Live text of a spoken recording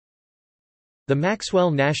The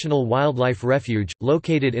Maxwell National Wildlife Refuge,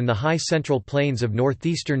 located in the high central plains of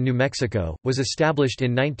northeastern New Mexico, was established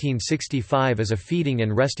in 1965 as a feeding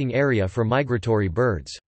and resting area for migratory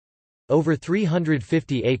birds. Over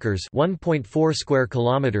 350 acres (1.4 square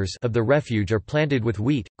kilometers) of the refuge are planted with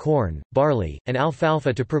wheat, corn, barley, and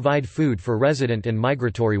alfalfa to provide food for resident and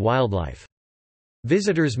migratory wildlife.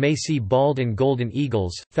 Visitors may see bald and golden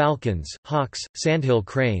eagles, falcons, hawks, sandhill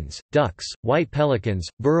cranes, ducks, white pelicans,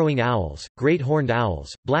 burrowing owls, great horned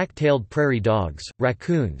owls, black-tailed prairie dogs,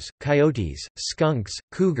 raccoons, coyotes, skunks,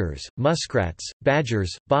 cougars, muskrats,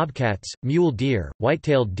 badgers, bobcats, mule deer,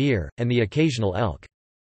 white-tailed deer, and the occasional elk.